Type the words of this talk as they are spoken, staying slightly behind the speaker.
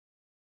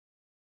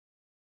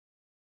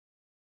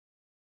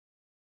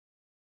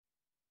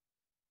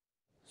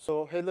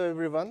So hello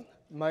everyone,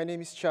 my name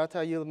is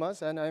Cagatay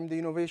Yilmaz and I'm the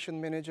Innovation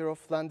Manager of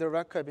Lande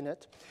Rack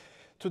Cabinet.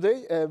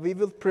 Today we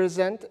will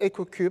present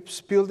ECO-Qube's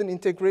built-in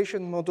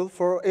integration model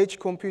for edge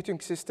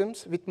computing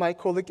systems with my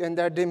colleague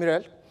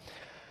Demirel.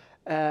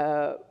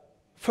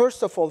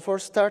 First of all, for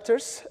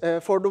starters,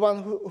 for the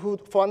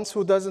ones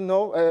who doesn't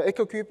know,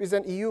 ECO-Qube is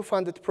an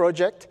EU-funded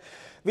project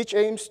which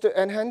aims to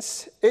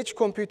enhance edge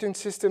computing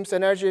systems'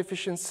 energy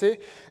efficiency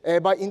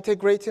by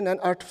integrating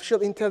an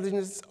artificial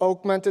intelligence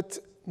augmented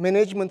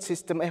management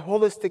system, a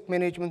holistic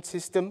management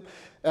system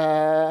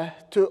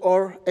to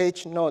our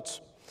edge nodes.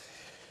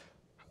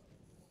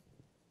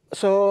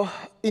 So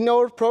in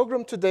our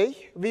program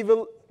today, we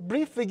will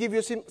briefly give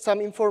you some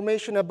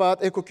information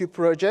about ECO-Qube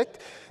project.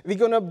 We're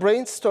going to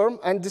brainstorm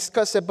and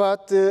discuss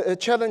about the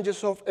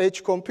challenges of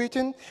edge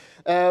computing.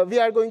 We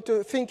are going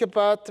to think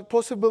about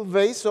possible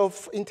ways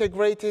of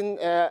integrating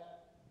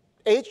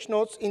edge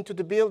nodes into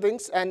the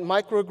buildings and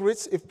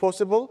microgrids if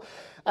possible.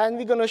 And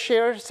we're going to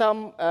share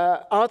some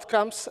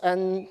outcomes,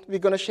 and we're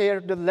going to share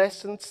the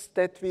lessons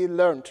that we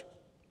learned.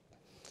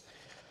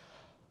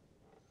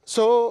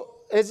 So,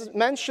 as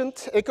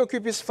mentioned,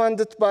 ECO-Qube is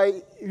funded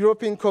by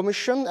European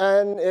Commission,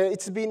 and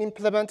it's been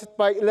implemented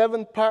by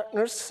 11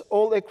 partners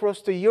all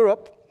across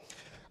Europe.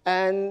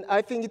 And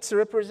I think it's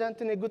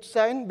representing a good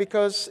sign,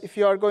 because if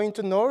you are going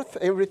to north,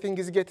 everything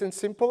is getting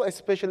simple,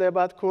 especially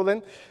about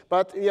cooling.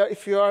 But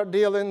if you are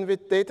dealing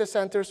with data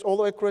centers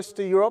all across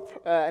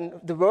Europe and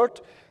the world,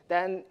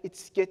 then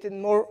it's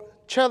getting more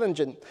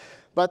challenging.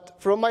 But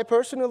from my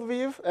personal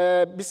view,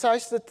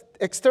 besides the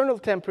external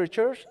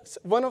temperatures,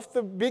 one of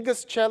the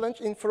biggest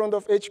challenges in front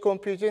of edge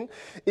computing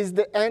is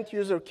the end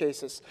user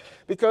cases.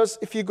 Because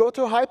if you go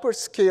to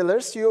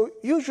hyperscalers, you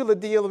usually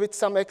deal with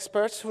some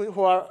experts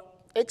who are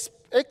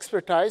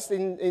expertise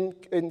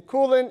in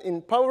cooling,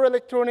 in power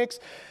electronics,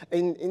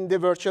 in the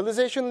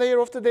virtualization layer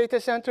of the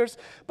data centers.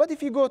 But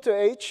if you go to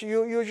edge,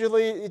 you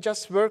usually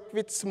just work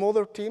with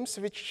smaller teams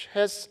which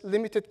has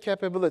limited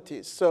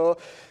capabilities. So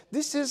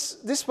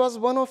this was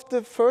one of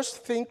the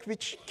first things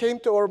which came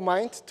to our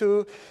mind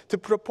to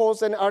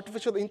propose an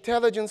artificial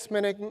intelligence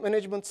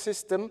management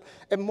system,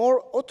 a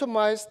more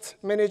optimized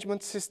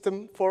management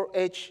system for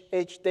edge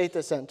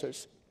data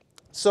centers.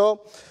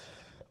 So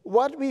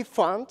what we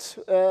found,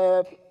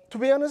 to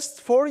be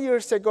honest, 4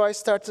 years ago, I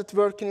started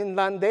working in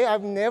Lande.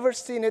 I've never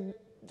seen a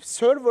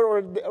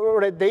server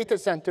or a data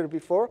center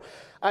before.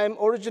 I'm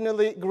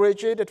originally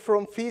graduated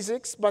from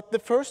physics, but the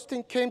first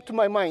thing came to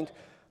my mind.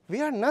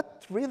 We are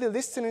not really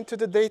listening to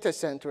the data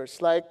centers.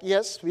 Like,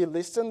 yes, we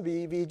listen.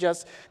 We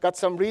just got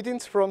some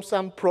readings from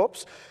some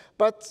probes.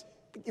 But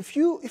if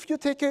you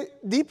take a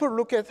deeper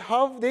look at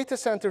how data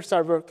centers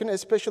are working,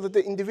 especially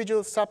the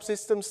individual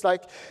subsystems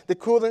like the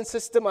cooling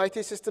system,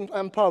 IT system,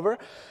 and power,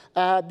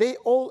 they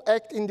all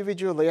act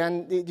individually,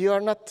 and you are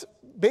not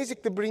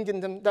basically bringing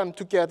them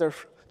together.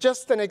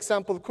 Just an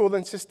example,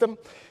 cooling system,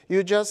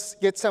 you just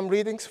get some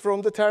readings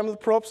from the thermal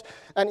probes,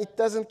 and it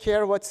doesn't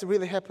care what's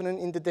really happening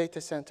in the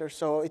data center,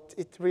 so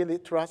it really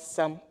trusts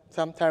some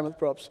thermal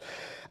probes.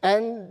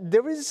 And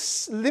there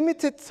is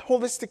limited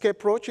holistic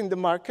approach in the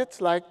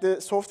market, like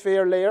the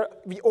software layer.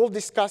 We all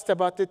discussed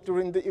about it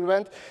during the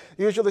event.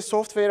 Usually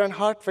software and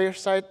hardware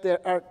side,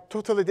 there are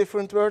totally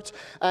different words,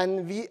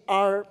 and we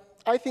are,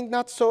 I think,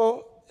 not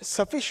so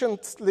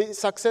sufficiently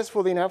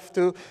successful enough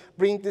to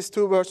bring these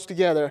two words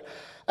together.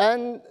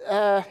 And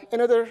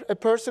another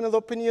personal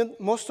opinion,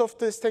 most of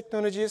these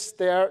technologies,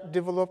 they are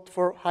developed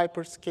for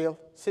hyperscale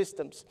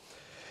systems.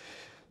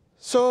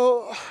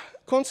 So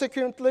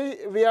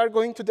consequently, we are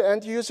going to the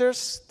end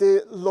users.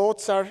 The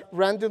loads are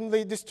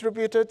randomly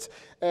distributed.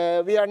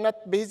 We are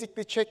not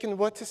basically checking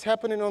what is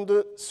happening on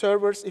the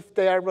servers, if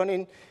they are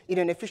running in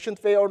an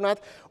efficient way or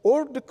not,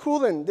 or the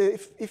cooling,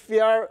 if we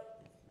are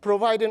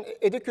providing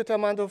adequate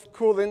amount of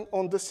cooling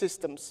on the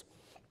systems.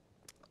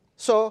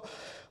 So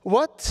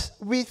what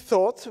we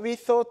thought,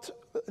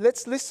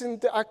 let's listen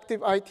to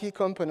active IT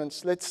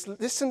components. Let's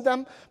listen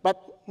them,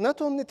 but not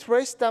only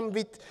trace them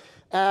with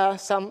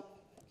some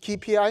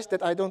KPIs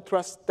that I don't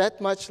trust that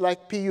much,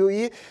 like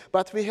PUE,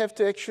 but we have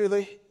to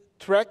actually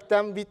track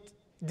them with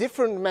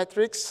different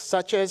metrics,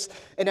 such as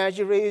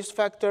energy reuse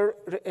factor,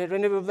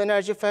 renewable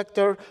energy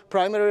factor,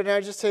 primary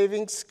energy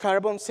savings,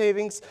 carbon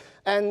savings,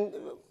 and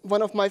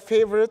one of my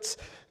favorites,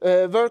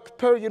 work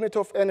per unit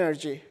of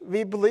energy.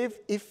 We believe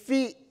if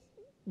we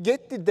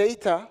get the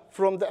data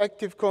from the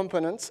active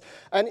components,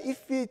 and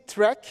if we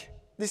track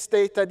this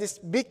data, this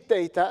big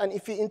data, and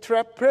if we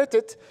interpret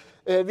it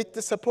with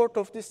the support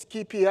of these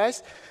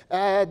KPIs,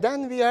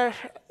 then we are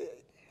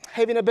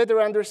having a better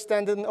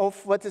understanding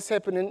of what is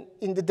happening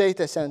in the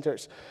data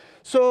centers.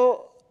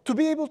 So to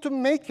be able to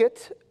make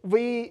it,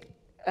 we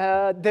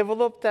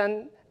developed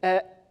an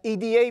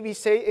EDA, we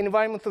say,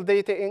 environmental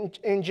data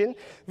engine,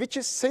 which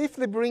is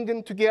safely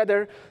bringing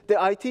together the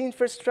IT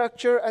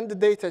infrastructure and the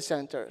data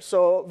center.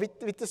 So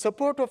with the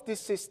support of this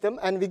system,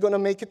 and we're going to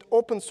make it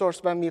open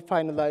source when we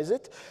finalize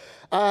it,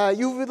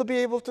 you will be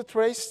able to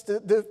trace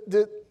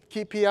the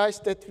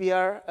KPIs that we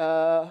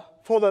are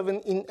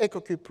following in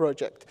ECO-Qube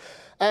project.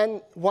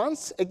 And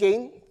once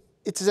again,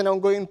 it is an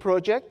ongoing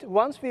project.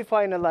 Once we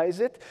finalize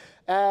it,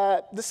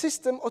 the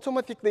system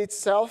automatically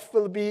itself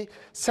will be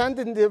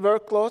sending the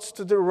workloads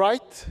to the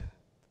right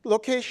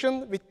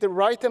location with the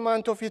right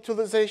amount of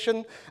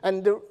utilization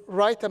and the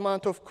right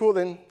amount of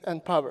cooling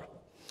and power.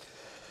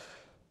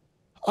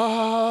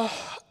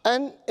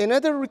 And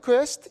another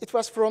request, it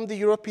was from the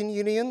European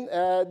Union.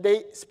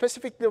 They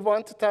specifically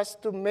wanted us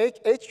to make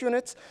edge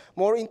units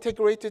more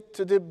integrated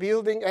to the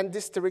building and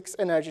districts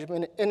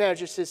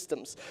energy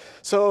systems.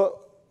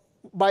 So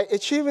by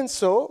achieving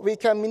so, we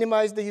can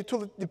minimize the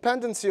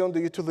dependency on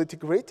the utility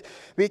grid.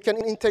 We can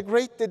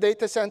integrate the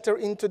data center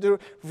into the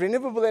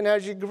renewable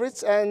energy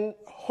grids, and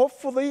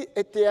hopefully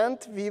at the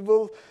end, we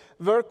will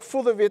work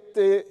fully with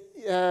the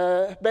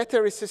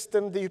battery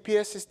system, the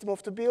UPS system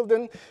of the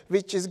building,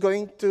 which is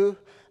going to,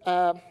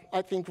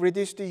 I think,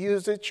 reduce the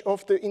usage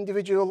of the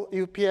individual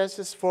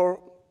UPSs for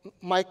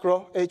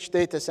micro edge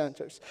data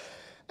centers.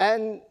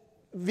 And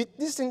with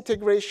this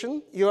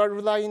integration, you are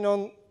relying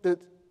on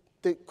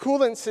the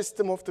cooling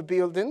system of the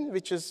building,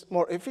 which is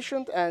more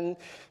efficient, and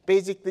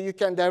basically you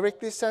can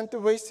directly send the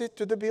waste heat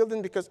to the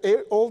building because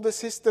all the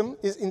system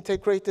is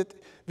integrated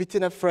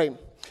within a frame.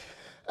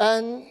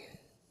 And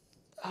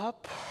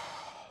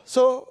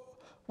so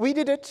we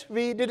did it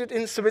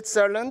in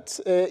Switzerland.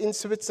 In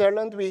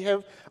Switzerland, we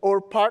have our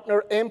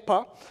partner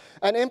EMPA,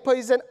 and EMPA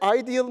is an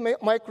ideal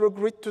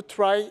microgrid to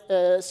try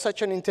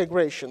such an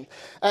integration.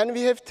 And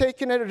we have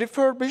taken a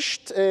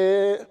refurbished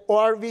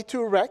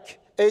ORV2 rack,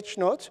 edge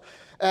node,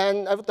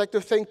 and I would like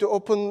to thank the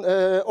Open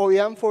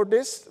OEM for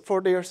this, for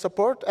their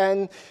support.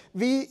 And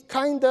we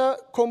kind of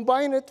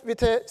combine it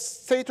with a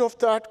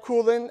state-of-the-art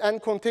cooling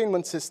and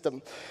containment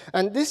system.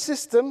 And this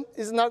system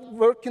is not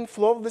working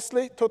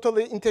flawlessly,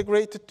 totally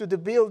integrated to the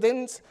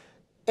buildings,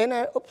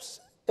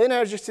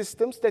 energy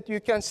systems that you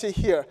can see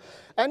here.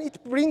 And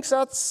it brings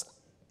us,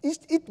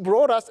 it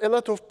brought us a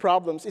lot of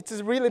problems. It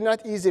is really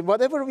not easy.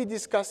 Whatever we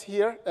discuss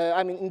here,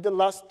 I mean, in the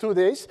last 2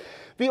 days,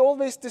 we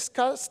always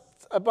discussed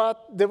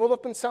about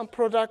developing some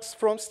products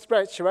from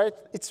scratch, right?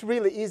 It's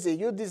really easy.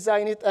 You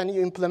design it and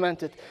you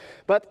implement it.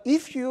 But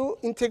if you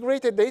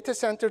integrate a data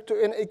center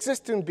to an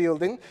existing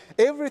building,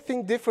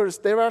 everything differs.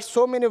 There are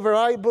so many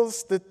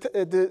variables,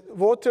 the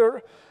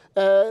water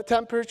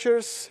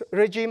temperatures,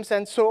 regimes,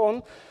 and so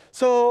on.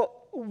 So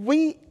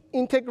we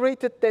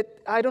integrated that,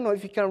 I don't know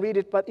if you can read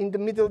it, but in the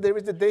middle there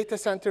is a data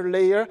center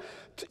layer.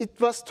 It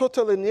was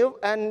totally new,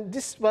 and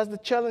this was the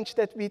challenge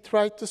that we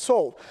tried to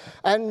solve.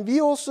 And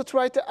we also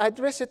tried to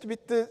address it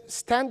with the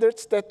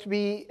standards that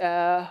we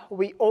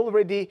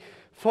already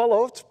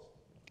followed.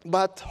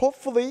 But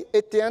hopefully,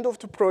 at the end of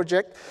the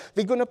project,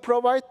 we're going to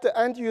provide the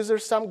end user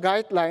some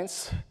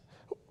guidelines.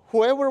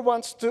 Whoever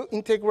wants to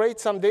integrate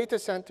some data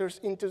centers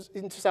into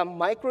some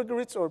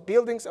microgrids or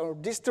buildings or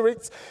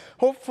districts,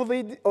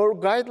 hopefully our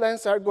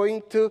guidelines are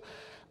going to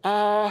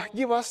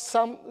give us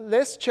some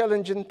less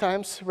challenging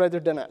times rather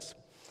than us.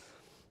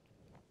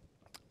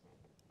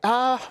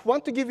 I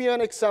want to give you an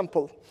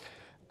example.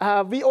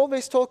 We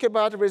always talk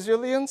about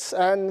resilience,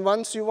 and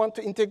once you want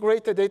to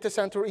integrate a data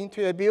center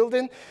into a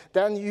building,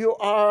 then you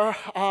are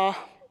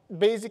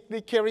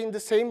basically carrying the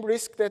same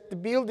risk that the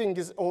building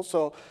is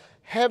also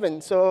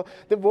having. So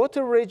the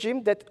water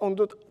regime that on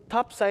the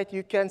top side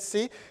you can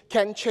see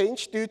can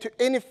change due to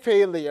any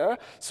failure.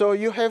 So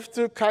you have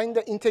to kind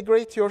of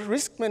integrate your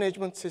risk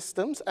management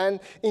systems and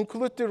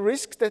include the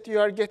risks that you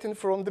are getting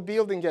from the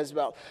building as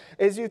well.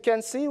 As you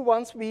can see,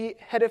 once we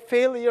had a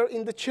failure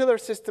in the chiller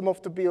system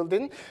of the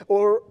building,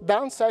 or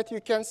downside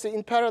you can see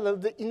in parallel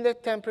the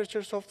inlet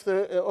temperatures of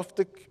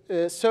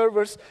the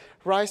servers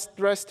rise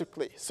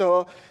drastically.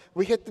 So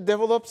we had to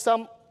develop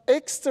some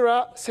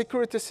extra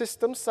security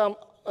systems, some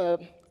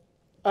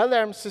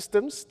alarm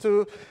systems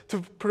to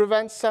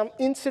prevent some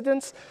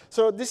incidents.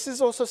 So this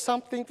is also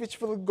something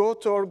which will go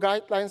to our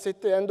guidelines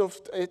at the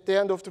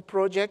end of the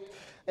project,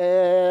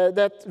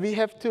 that we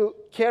have to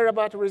care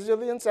about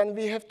resilience, and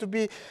we have to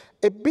be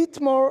a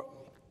bit more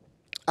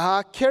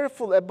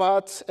careful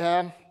about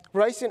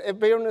raising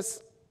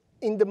awareness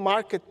in the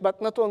market,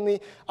 but not only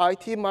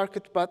IT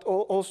market, but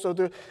also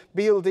the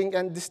building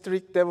and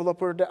district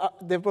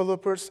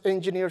developers,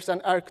 engineers,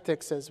 and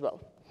architects as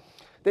well.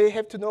 They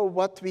have to know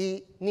what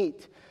we need.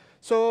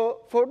 So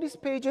for these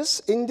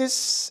pages, in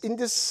this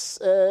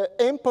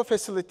EMPA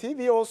facility,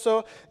 we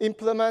also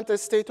implement a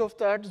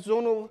state-of-the-art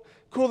zonal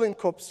cooling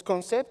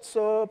concept.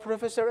 So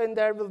Professor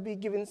Ender will be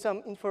giving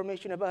some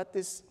information about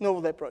this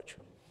novel approach.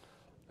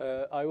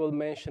 I will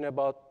mention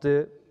about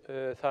the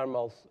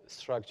thermal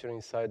structure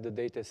inside the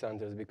data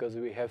centers, because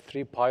we have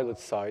 3 pilot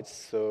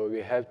sites, so we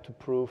have to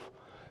prove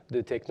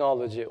the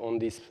technology on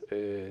these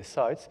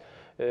sites.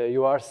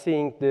 You are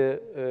seeing the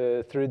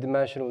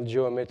 3-dimensional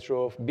geometry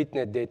of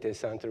BitNet data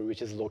center,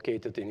 which is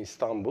located in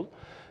Istanbul.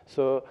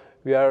 So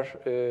we have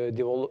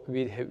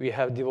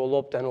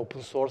developed an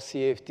open source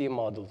CFD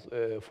model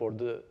for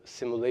the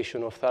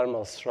simulation of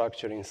thermal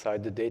structure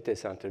inside the data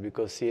center,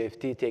 because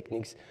CFD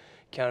techniques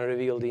can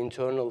reveal the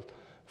internal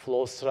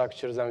flow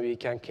structures, and we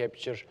can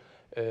capture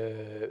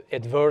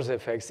adverse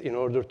effects in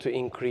order to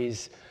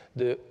increase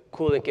the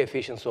cooling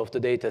efficiency of the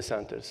data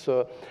centers.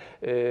 So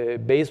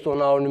based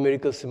on our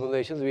numerical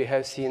simulations, we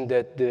have seen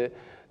that the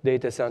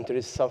data center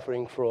is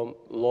suffering from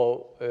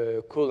low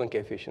cooling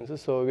efficiency.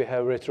 So we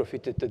have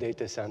retrofitted the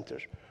data center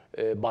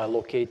by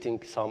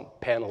locating some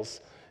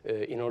panels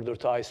in order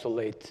to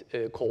isolate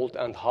cold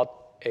and hot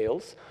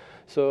aisles.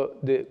 So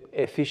the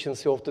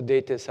efficiency of the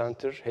data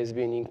center has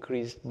been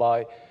increased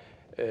by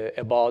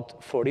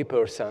about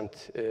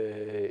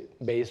 40%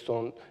 based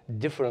on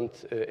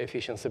different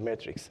efficiency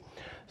metrics.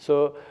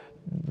 So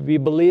we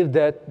believe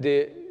that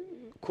the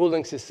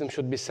cooling system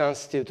should be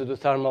sensitive to the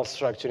thermal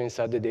structure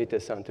inside the data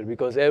center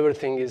because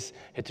everything is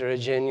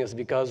heterogeneous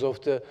because of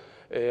the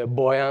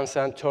buoyancy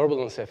and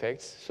turbulence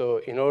effects. So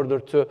in order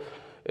to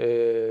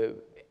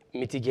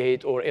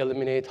mitigate or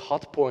eliminate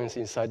hot points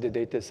inside the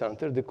data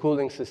center, the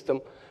cooling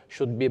system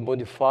should be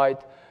modified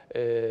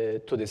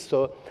to this.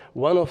 So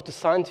one of the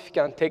scientific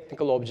and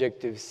technical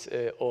objectives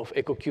of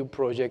ECO-Qube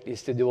project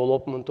is the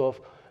development of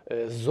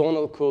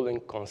zonal cooling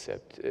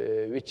concept,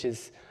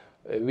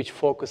 which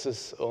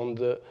focuses on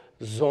the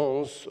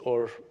zones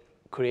or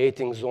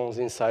creating zones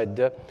inside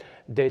the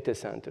data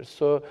center.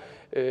 So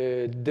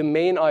the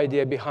main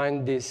idea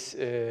behind this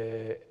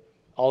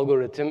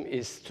algorithm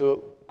is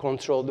to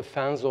control the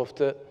fans of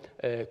the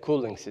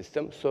cooling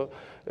system. So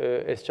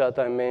as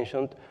Cagatay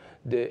mentioned,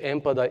 the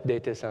EMPA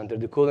data center,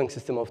 the cooling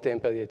system of the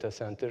EMPA data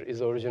center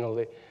is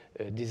originally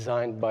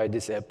designed by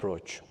this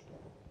approach.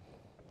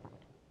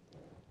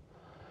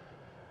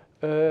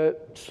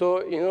 So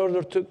in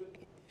order to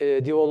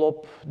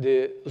develop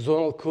the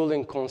zonal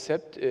cooling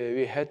concept,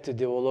 we had to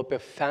develop a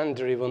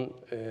fan-driven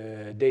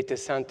data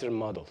center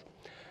model.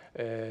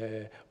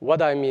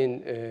 What I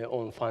mean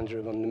on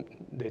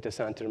fan-driven data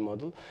center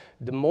model,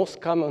 the most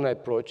common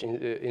approach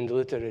in the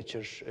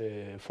literature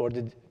for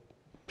the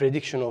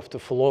prediction of the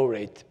flow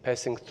rate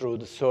passing through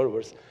the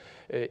servers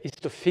is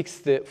to fix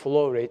the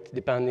flow rate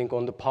depending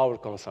on the power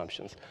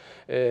consumptions.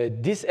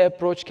 This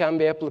approach can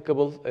be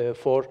applicable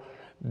for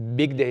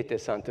big data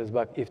centers,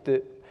 but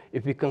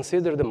if we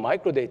consider the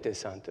micro data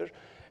center,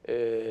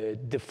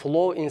 the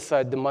flow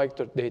inside the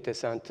micro data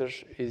center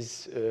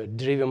is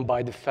driven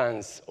by the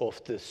fans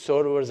of the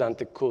servers and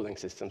the cooling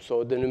system.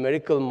 So the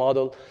numerical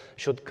model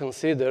should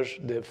consider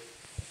the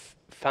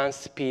fan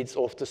speeds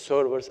of the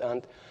servers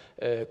and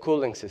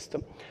cooling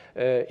system.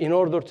 In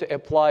order to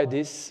apply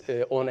this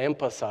on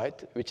EMPA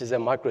site, which is a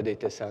micro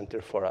data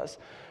center for us,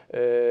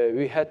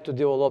 we had to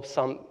develop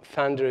some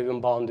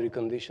fan-driven boundary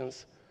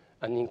conditions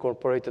and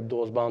incorporated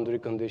those boundary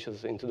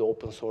conditions into the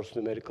open source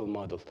numerical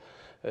model.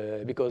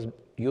 Because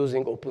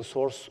using open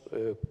source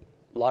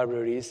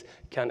libraries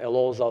can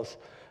allow us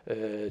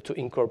to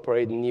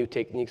incorporate new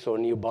techniques or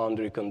new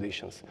boundary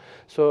conditions.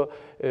 So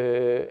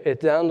at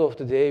the end of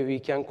the day, we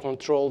can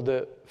control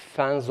the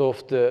fans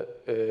of the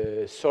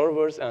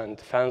servers and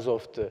fans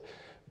of the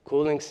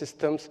cooling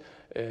systems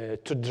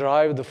to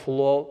drive the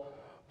flow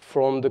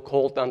from the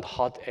cold and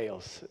hot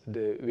aisles.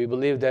 We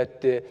believe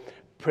that the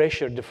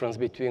pressure difference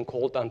between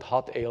cold and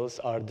hot aisles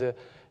are the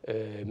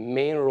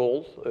main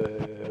role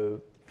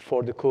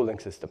for the cooling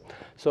system.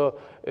 So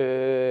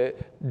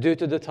due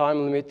to the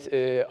time limit,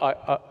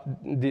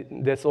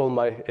 that's all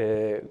my,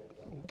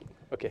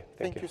 okay,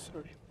 thank you.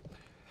 Sorry.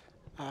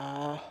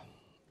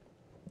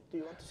 Do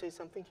you want to say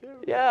something here?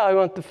 Yeah, I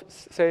want to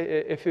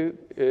say a few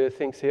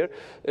things here.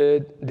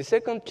 The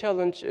second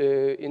challenge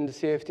in the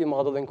CFD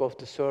modeling of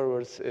the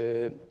servers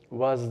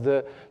was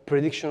the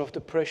prediction of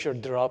the pressure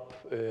drop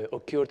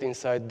occurred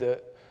inside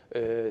the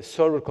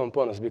server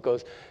components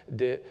because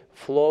the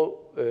flow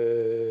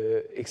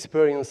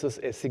experiences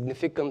a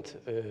significant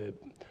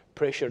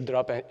pressure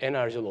drop and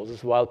energy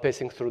losses while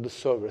passing through the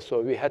server.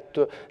 So we had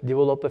to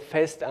develop a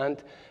fast and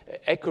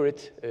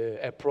accurate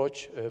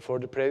approach for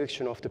the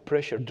prediction of the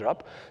pressure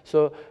drop.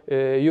 So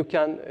you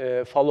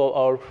can follow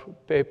our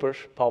paper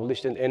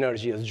published in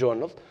Energy's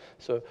journal.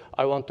 So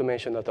I want to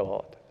mention that a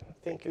lot.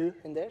 Thank you,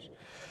 Ender.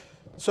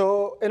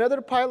 So another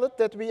pilot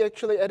that we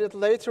actually added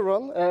later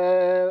on,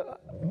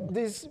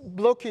 this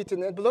block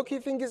heating. And block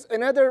heating is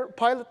another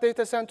pilot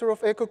data center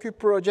of ECO-Qube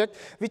project,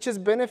 which is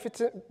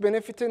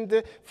benefiting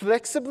the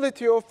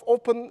flexibility of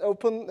open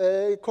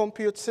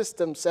compute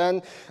systems.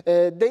 And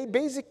they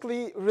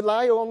basically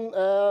rely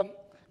on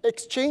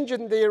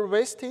exchanging their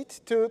waste heat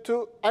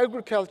to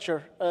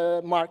agriculture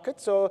market.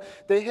 So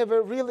they have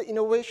a really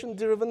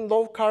innovation-driven,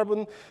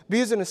 low-carbon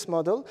business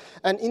model.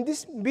 And in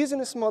this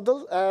business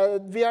model,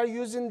 we are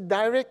using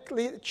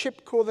directly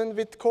chip cooling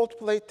with cold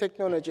plate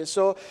technology.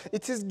 So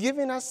it is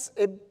giving us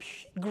a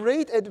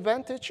great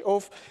advantage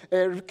of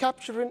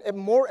recapturing a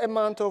more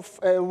amount of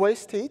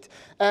waste heat.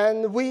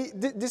 And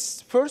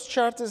this first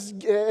chart is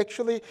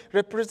actually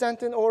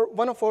representing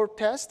one of our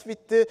tests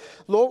with the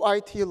low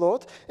IT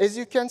load. As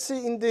you can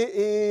see in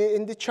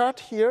the chart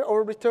here,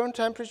 our return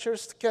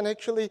temperatures can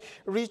actually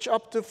reach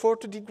up to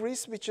 40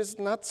 degrees, which is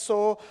not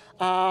so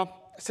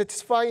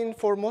satisfying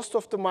for most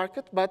of the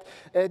market, but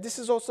this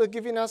is also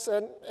giving us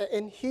a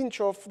hint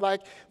of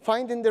like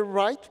finding the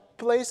right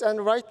place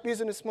and right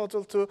business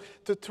model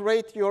to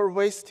trade your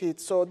waste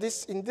heat. So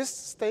in this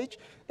stage,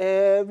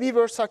 we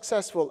were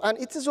successful. And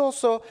it is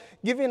also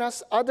giving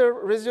us other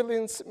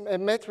resilience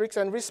metrics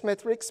and risk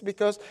metrics,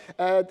 because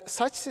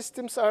such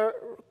systems are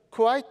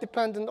quite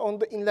dependent on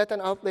the inlet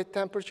and outlet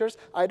temperatures.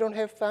 I don't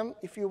have them.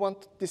 If you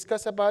want to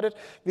discuss about it,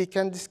 we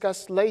can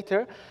discuss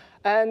later.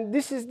 And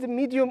this is the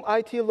medium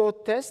IT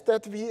load test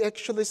that we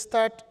actually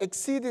start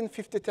exceeding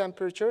 50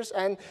 temperatures.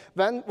 And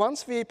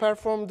once we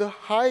perform the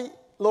high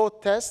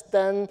load test,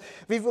 then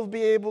we will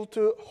be able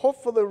to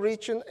hopefully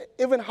reach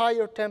even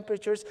higher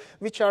temperatures,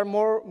 which are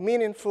more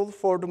meaningful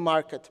for the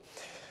market.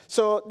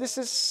 So this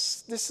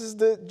is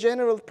the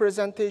general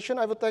presentation.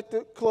 I would like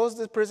to close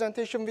the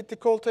presentation with the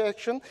call to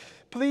action.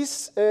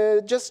 Please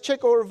just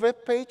check our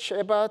webpage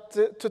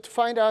to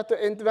find out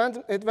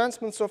the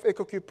advancements of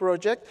ECO-Qube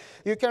project.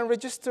 You can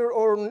register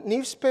our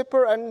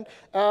newspaper, and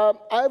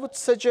I would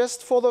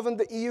suggest following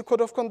the EU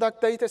Code of Conduct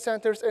Data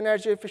Centers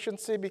Energy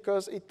Efficiency,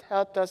 because it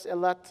helped us a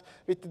lot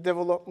with the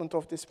development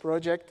of this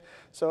project.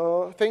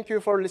 So thank you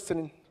for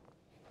listening.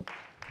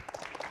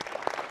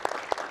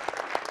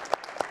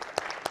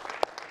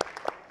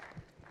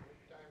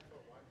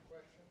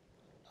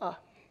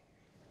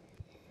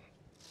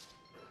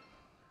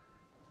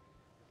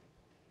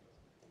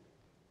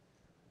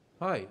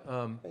 Hi,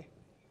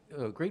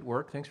 great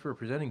work. Thanks for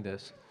presenting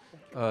this.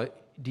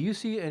 Do you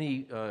see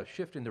any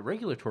shift in the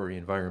regulatory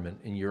environment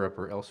in Europe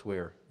or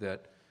elsewhere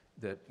that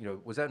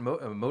was that a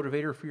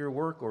motivator for your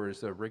work, or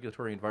is the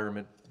regulatory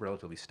environment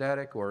relatively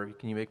static, or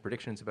can you make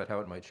predictions about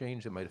how it might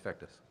change that might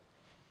affect us?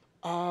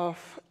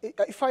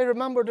 If I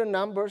remember the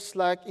numbers,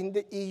 like in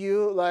the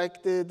EU,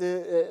 like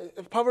the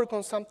power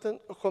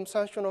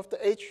consumption of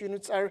the edge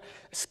units are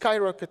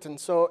skyrocketing.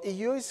 So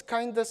EU is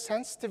kind of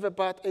sensitive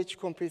about edge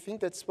computing.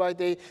 That's why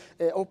they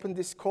opened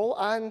this call.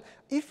 And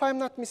if I'm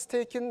not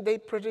mistaken, they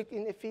predict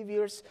in a few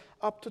years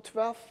up to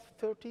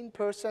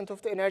 13%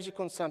 of the energy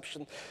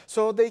consumption.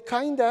 So they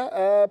kind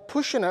of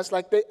pushing us,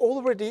 like they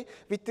already,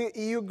 with the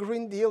EU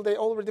Green Deal, they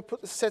already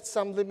set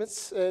some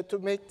limits to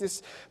make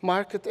this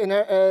market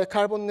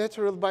carbon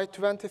neutral by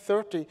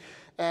 2030.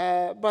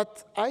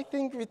 But I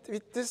think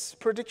with these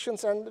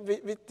predictions and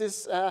with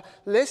this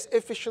less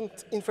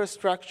efficient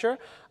infrastructure,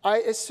 I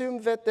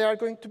assume that they are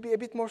going to be a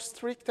bit more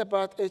strict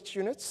about edge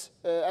units,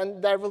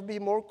 and there will be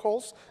more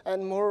calls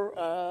and more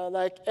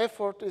like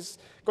effort is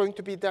going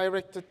to be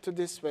directed to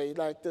this way,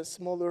 like the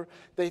smaller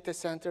data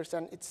centers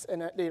and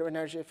their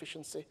energy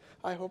efficiency.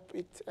 I hope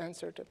it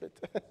answered a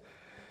bit.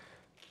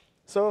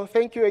 So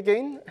thank you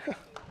again.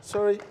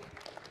 Sorry.